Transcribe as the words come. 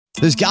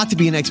There's got to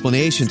be an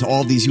explanation to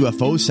all these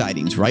UFO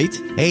sightings, right?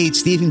 Hey,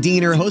 it's Stephen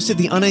Diener, host of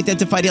the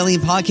Unidentified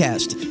Alien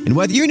Podcast. And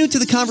whether you're new to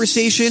the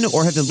conversation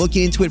or have been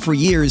looking into it for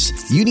years,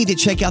 you need to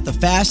check out the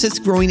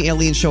fastest growing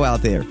alien show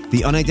out there,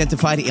 the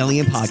Unidentified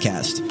Alien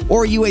Podcast,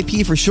 or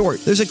UAP for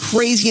short. There's a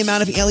crazy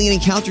amount of alien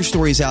encounter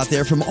stories out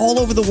there from all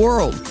over the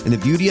world. And the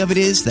beauty of it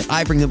is that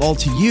I bring them all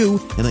to you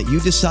and let you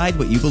decide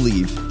what you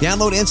believe.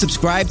 Download and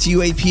subscribe to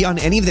UAP on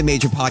any of the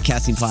major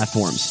podcasting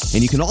platforms.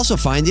 And you can also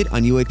find it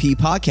on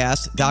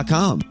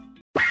UAPpodcast.com.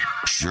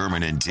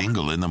 Sherman and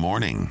Tingle in the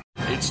morning.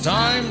 It's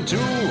time to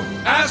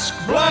Ask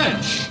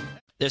Blanche.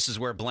 This is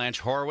where Blanche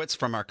Horowitz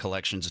from our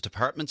collections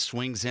department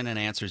swings in and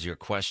answers your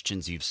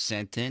questions you've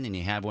sent in. And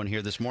you have one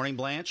here this morning,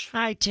 Blanche?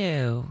 I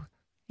do.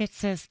 It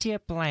says, Dear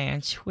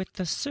Blanche, with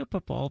the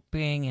Super Bowl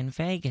being in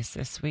Vegas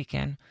this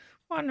weekend,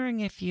 wondering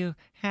if you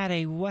had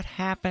a what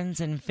happens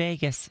in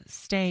Vegas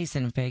stays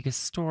in Vegas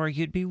story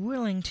you'd be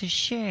willing to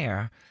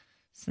share.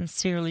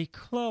 Sincerely,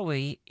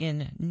 Chloe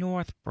in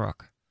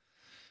Northbrook.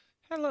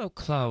 Hello,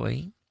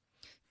 Chloe.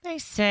 They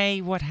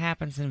say what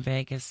happens in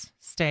Vegas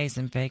stays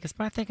in Vegas,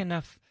 but I think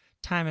enough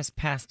time has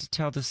passed to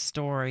tell the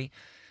story.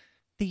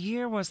 The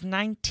year was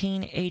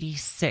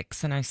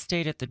 1986, and I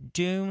stayed at the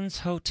Dunes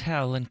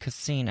Hotel and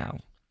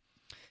Casino.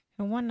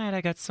 And one night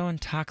I got so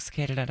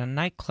intoxicated at a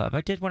nightclub,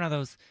 I did one of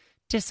those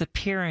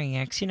disappearing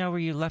acts, you know, where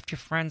you left your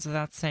friends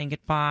without saying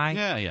goodbye.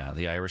 Yeah,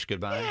 the Irish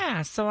goodbye.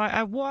 Yeah, so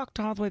I walked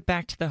all the way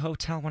back to the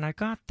hotel. When I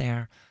got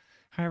there,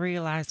 I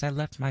realized I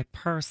left my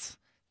purse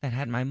that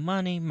had my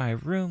money, my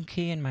room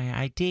key, and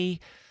my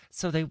ID,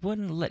 so they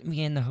wouldn't let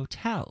me in the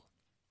hotel.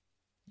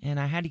 And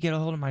I had to get a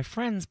hold of my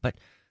friends, but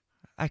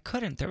I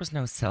couldn't. There was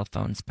no cell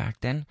phones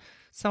back then.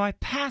 So I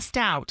passed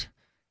out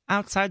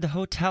outside the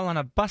hotel on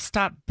a bus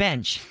stop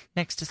bench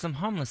next to some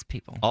homeless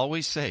people.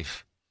 Always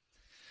safe.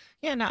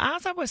 Yeah, now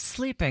as I was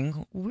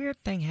sleeping, a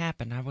weird thing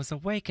happened. I was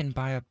awakened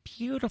by a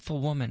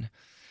beautiful woman.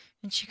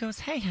 And she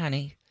goes, Hey,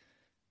 honey,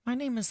 my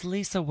name is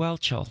Lisa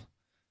Welchel.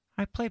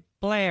 I play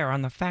Blair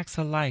on The Facts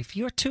of Life.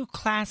 You're too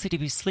classy to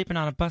be sleeping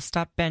on a bus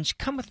stop bench.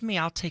 Come with me,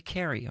 I'll take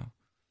care of you.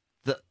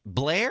 The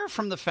Blair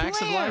from The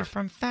Facts of Blair Life?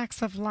 from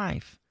Facts of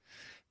Life.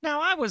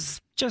 Now, I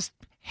was just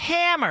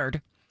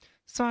hammered,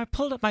 so I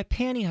pulled up my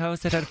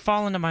pantyhose that had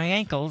fallen to my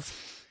ankles,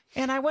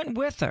 and I went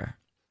with her.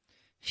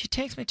 She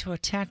takes me to a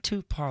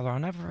tattoo parlor I'll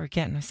never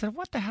forget, and I said,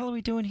 What the hell are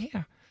we doing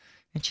here?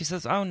 And she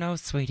says, Oh, no,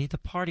 sweetie, the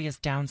party is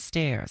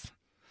downstairs.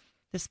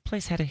 This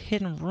place had a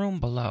hidden room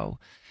below.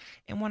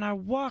 And when I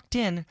walked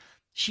in,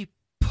 she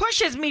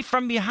pushes me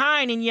from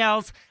behind and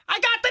yells, I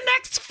got the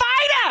next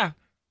fighter!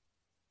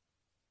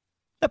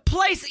 The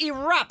place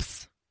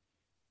erupts.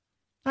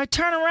 I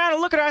turn around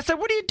and look at her. I said,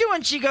 What are you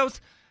doing? She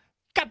goes,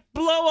 got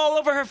blow all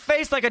over her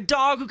face like a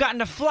dog who got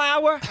in a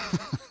flower.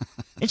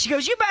 And she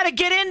goes, You better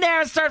get in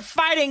there and start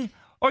fighting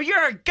or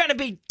you're going to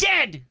be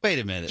dead. Wait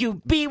a minute.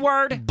 You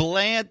B-word.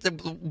 Blair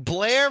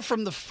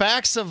from The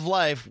Facts of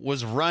Life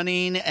was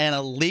running an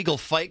illegal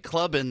fight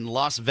club in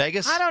Las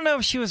Vegas? I don't know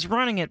if she was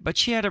running it, but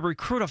she had to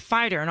recruit a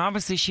fighter, and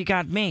obviously she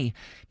got me.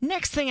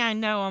 Next thing I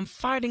know, I'm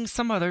fighting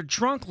some other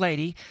drunk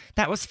lady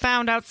that was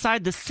found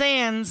outside the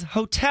Sands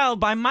Hotel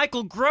by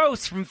Michael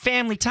Gross from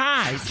Family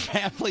Ties.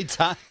 Family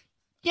Ties?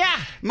 Yeah.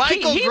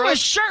 Michael he Gross was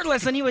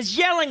shirtless, and he was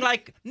yelling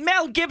like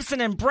Mel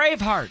Gibson in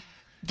Braveheart.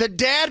 The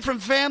dad from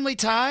Family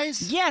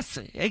Ties? Yes,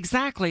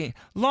 exactly.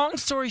 Long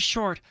story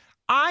short,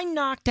 I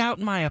knocked out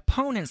my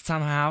opponent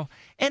somehow,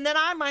 and then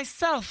I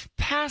myself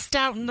passed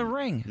out in the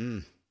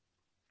ring.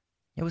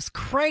 It was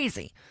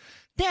crazy.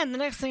 Then the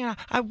next thing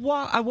I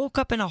woke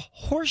up in a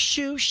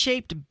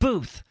horseshoe-shaped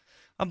booth.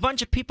 A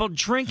bunch of people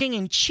drinking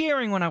and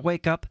cheering when I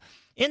wake up.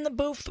 In the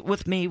booth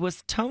with me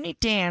was Tony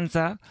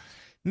Danza,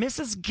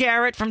 Mrs.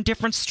 Garrett from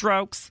Different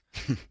Strokes,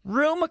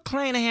 Rue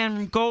McClanahan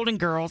from Golden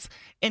Girls,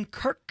 and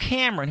Kirk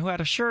Cameron, who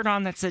had a shirt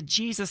on that said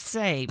Jesus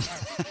Saves.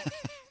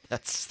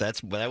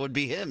 That would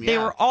be him, yeah. They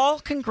were all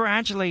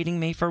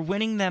congratulating me for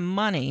winning them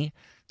money.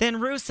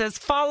 Then Rue says,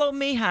 Follow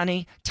me,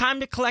 honey.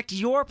 Time to collect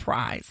your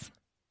prize.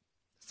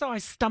 So I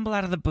stumble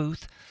out of the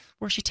booth,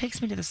 where she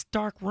takes me to this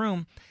dark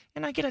room,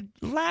 and I get a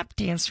lap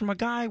dance from a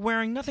guy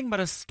wearing nothing but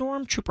a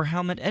stormtrooper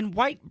helmet and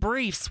white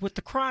briefs with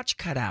the crotch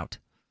cut out.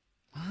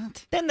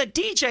 What? Then the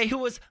DJ, who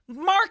was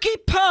Marky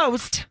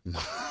Post.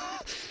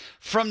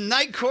 From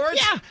Night Court?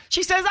 Yeah.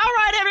 She says, All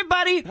right,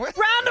 everybody,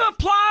 round of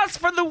applause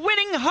for the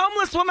winning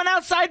homeless woman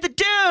outside the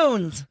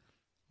dunes.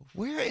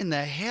 Where in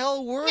the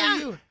hell were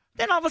you?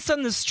 Then all of a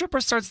sudden, the stripper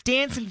starts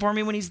dancing for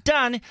me. When he's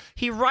done,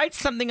 he writes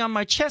something on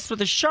my chest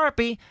with a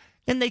Sharpie.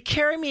 Then they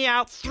carry me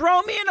out,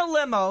 throw me in a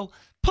limo,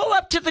 pull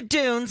up to the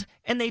dunes,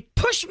 and they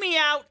push me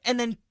out and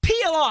then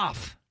peel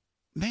off.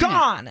 Man,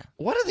 gone.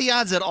 What are the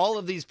odds that all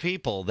of these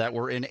people that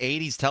were in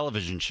 80s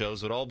television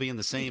shows would all be in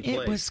the same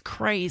place? It was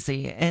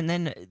crazy. And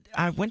then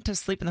I went to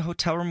sleep in the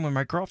hotel room where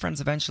my girlfriends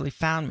eventually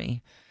found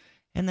me.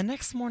 And the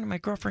next morning, my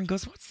girlfriend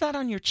goes, What's that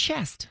on your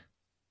chest?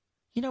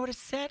 You know what it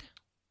said?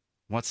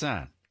 What's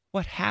that?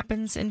 What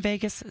happens in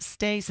Vegas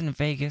stays in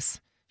Vegas.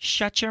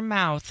 Shut your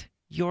mouth.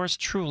 Yours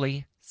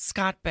truly,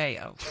 Scott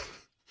Baio.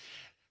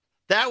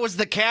 That was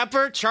the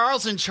capper?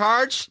 Charles in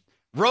Charge?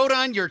 Wrote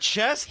on your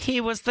chest? He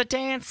was the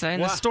dancer in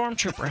the Wow.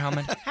 stormtrooper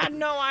helmet. Had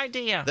no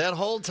idea. That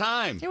whole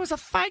time. It was a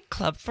fight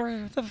club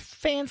for the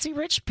fancy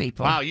rich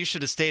people. Wow, you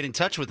should have stayed in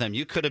touch with him.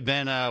 You could have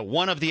been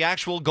one of the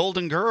actual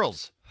Golden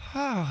Girls.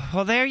 Oh,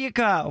 well, there you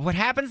go. What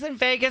happens in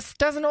Vegas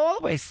doesn't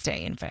always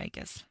stay in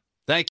Vegas.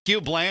 Thank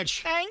you,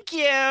 Blanche. Thank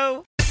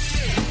you.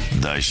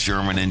 The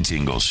Sherman and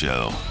Tingle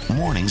Show.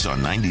 Mornings on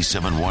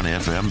 97.1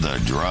 FM The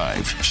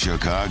Drive,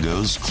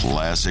 Chicago's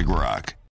classic rock.